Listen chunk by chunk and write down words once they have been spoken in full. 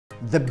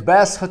The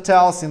best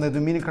hotels in the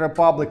Dominican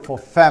Republic for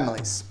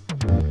families.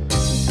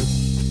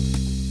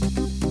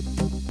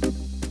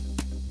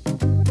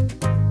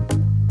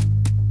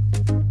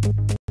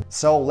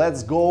 So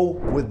let's go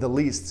with the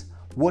list.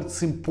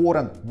 What's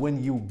important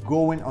when you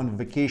going on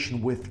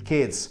vacation with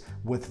kids,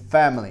 with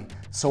family?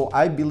 So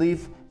I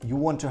believe you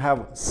want to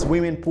have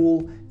swimming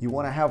pool, you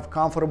want to have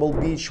comfortable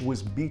beach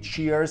with beach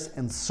chairs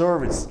and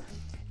service.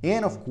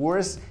 And of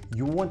course,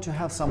 you want to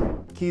have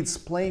some kids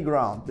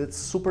playground. That's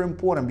super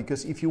important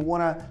because if you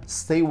want to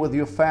stay with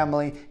your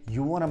family,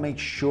 you want to make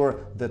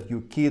sure that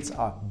your kids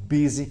are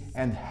busy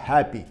and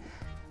happy.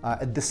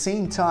 At the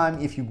same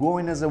time, if you go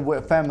in as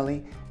a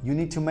family, you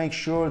need to make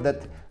sure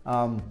that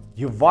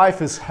your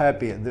wife is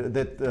happy,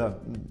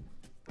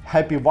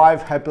 happy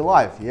wife, happy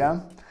life, yeah?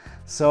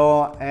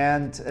 So,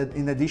 and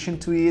in addition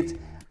to it,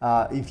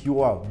 if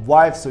you are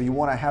wife, so you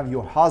want to have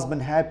your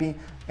husband happy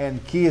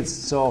and kids,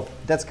 so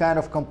that's kind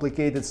of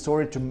complicated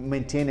story to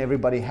maintain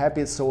everybody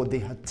happy. So the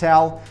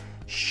hotel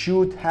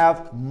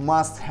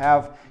must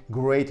have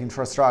great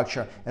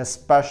infrastructure,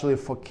 especially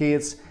for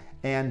kids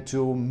and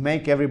to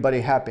make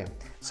everybody happy.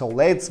 So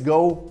let's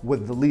go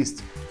with the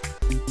list.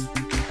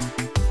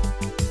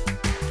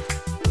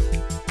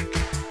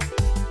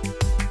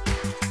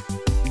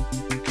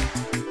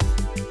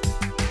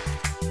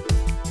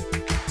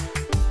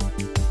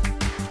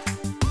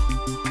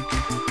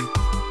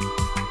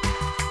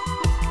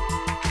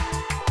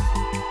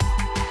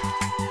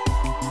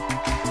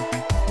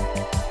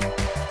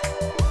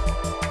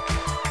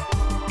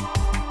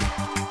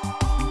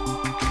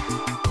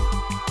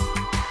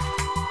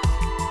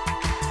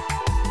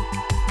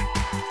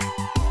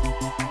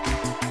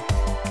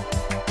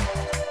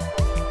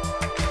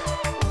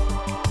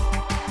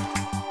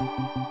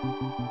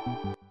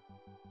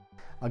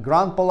 A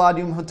Grand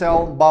Palladium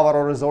Hotel,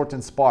 Bavaro Resort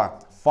and Spa,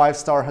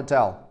 5-star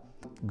hotel.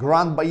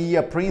 Grand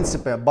Bahia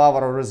Principe,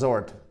 Bavaro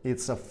Resort,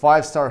 it's a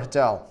 5-star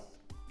hotel.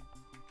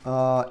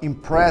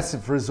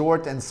 Impressive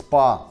Resort and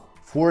Spa,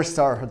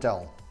 4-star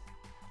hotel.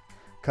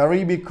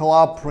 Caribbean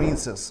Club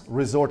Princess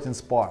Resort and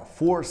Spa,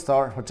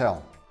 4-star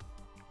hotel.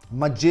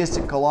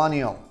 Majestic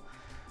Colonial,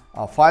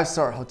 a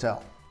 5-star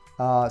hotel.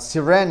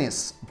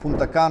 Serenis,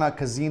 Punta Cana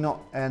Casino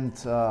and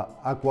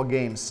Aqua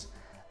Games.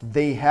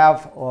 They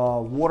have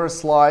water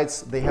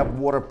slides, they have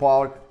water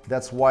park.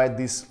 That's why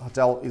this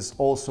hotel is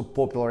also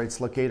popular. It's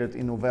located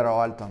in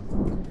Uvero Alto.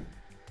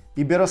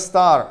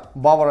 Iberostar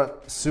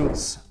Bavaro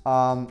Suites.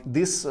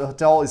 This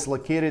hotel is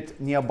located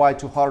nearby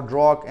to Hard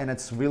Rock and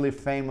it's really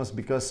famous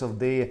because of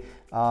the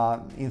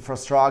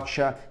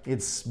infrastructure.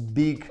 It's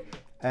big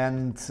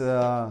and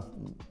the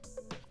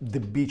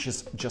beach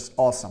is just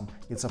awesome.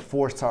 It's a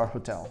 4-star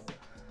hotel.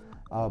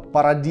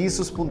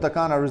 Paradisus Punta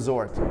Cana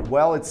Resort.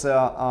 Well, it's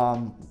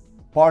a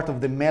part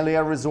of the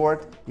Melia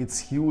Resort. It's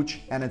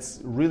huge and it's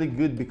really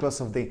good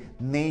because of the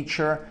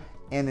nature,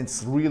 and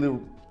it's really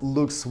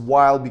looks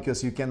wild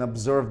because you can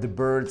observe the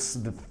birds,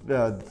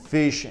 the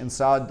fish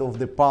inside of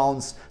the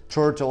ponds,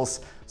 turtles,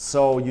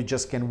 so you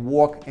just can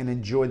walk and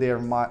enjoy their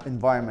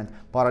environment.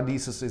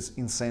 Paradisus is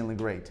insanely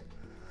great.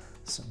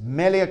 So,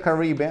 Melia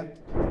Caribe,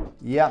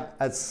 yeah,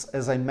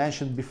 as I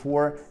mentioned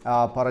before,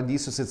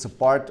 Paradisus it's a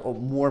part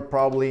of more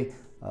probably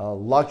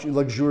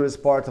luxurious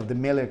part of the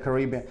Melia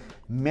Caribe.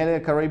 Melia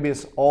Caribe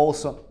is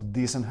also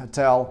decent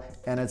hotel,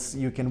 and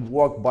you can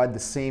walk by the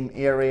same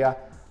area,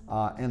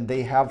 and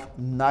they have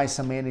nice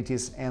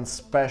amenities and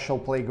special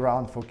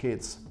playground for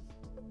kids.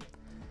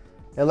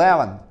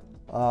 11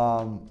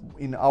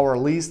 in our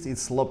list,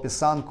 it's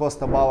Lopisan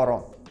Costa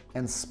Bavaro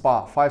and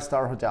Spa,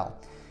 5-star hotel.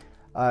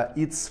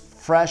 It's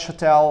fresh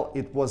hotel.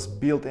 It was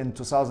built in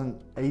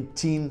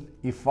 2018,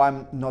 if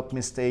I'm not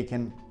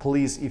mistaken.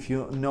 Please, if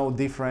you know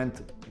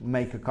different,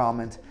 make a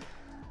comment.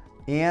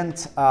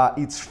 And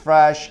it's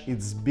fresh,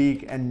 it's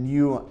big and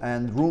new,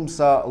 and rooms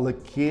are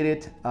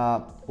located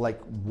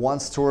like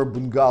 1-story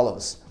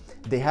bungalows.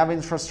 They have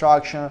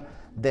infrastructure,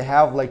 they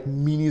have like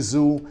mini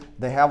zoo,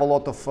 they have a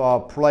lot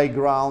of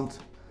playground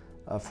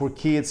for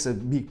kids, a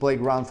big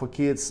playground for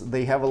kids.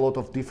 They have a lot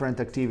of different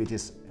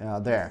activities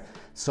there.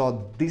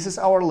 So this is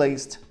our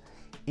list,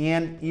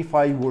 and if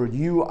I were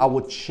you, I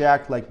would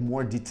check like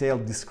more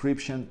detailed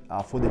description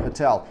for the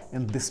hotel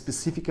and the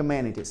specific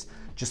amenities.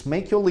 Just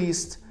make your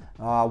list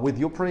with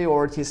your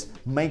priorities.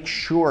 Make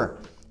sure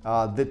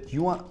that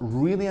you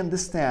really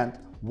understand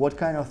what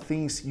kind of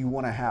things you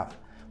want to have.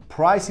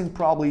 Pricing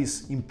probably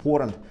is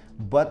important,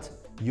 but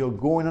you're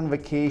going on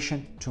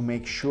vacation to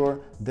make sure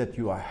that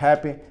you are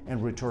happy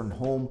and return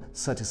home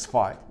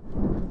satisfied.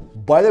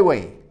 By the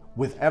way,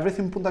 with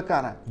everything Punta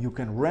Cana, you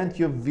can rent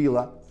your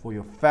villa for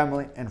your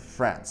family and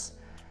friends.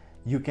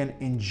 You can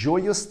enjoy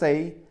your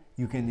stay,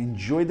 you can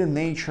enjoy the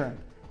nature,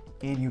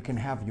 and you can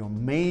have your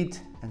maid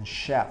and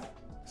chef.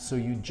 So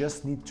you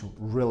just need to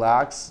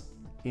relax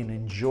and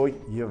enjoy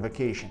your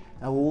vacation.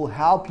 And we will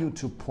help you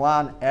to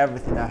plan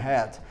everything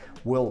ahead.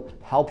 We'll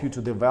help you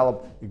to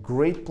develop a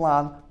great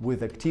plan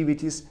with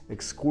activities,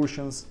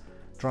 excursions,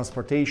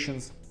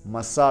 transportations,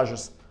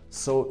 massages.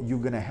 So you're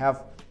gonna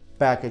have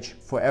package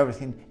for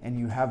everything and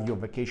you have your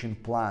vacation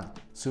plan.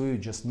 So you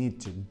just need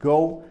to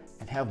go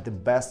and have the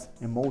best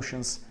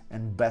emotions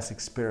and best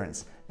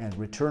experience and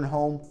return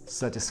home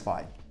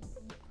satisfied.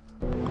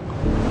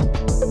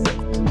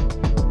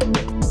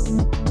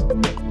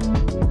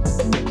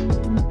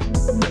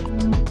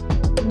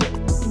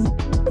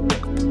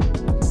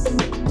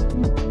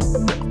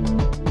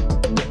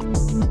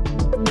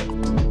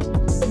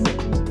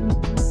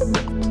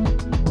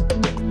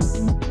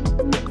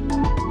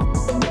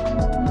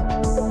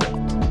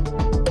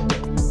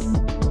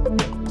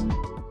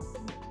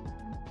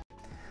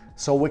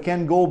 So we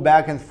can go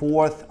back and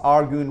forth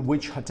arguing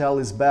which hotel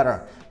is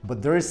better,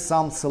 but there is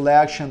some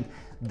selection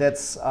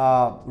that's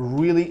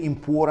really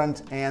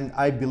important, and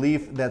I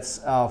believe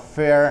that's a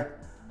fair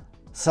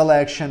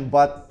selection.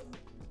 But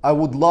I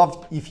would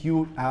love if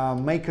you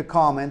make a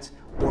comment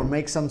or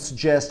make some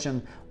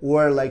suggestion,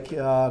 or like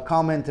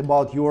comment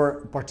about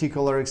your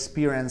particular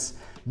experience.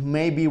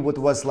 Maybe what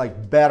was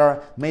like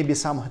better, maybe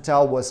some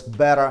hotel was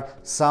better,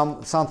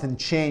 something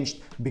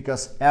changed,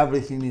 because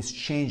everything is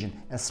changing,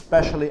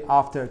 especially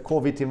after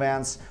COVID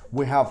events.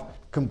 We have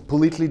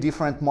completely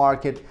different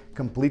market,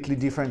 completely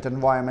different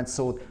environment.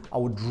 So I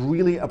would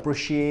really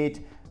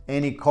appreciate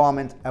any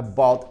comment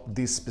about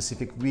this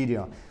specific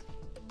video.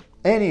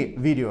 Any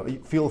video,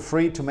 feel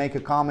free to make a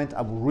comment.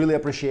 I would really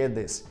appreciate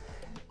this.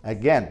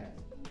 Again,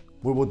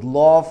 we would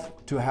love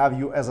to have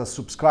you as a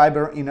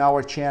subscriber in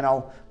our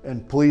channel,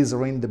 and please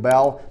ring the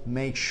bell.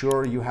 Make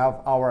sure you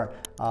have our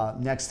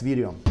next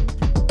video.